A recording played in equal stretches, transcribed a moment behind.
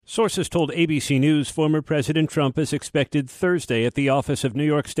Sources told ABC News former President Trump is expected Thursday at the office of New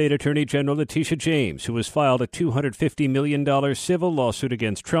York State Attorney General Letitia James, who has filed a $250 million civil lawsuit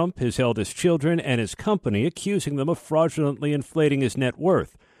against Trump, his eldest children, and his company, accusing them of fraudulently inflating his net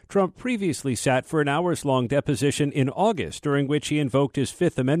worth. Trump previously sat for an hours-long deposition in August, during which he invoked his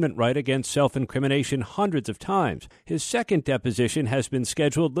Fifth Amendment right against self-incrimination hundreds of times. His second deposition has been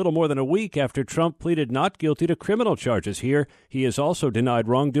scheduled little more than a week after Trump pleaded not guilty to criminal charges here. He is also denied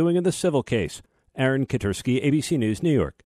wrongdoing in the civil case. Aaron Katersky, ABC News, New York.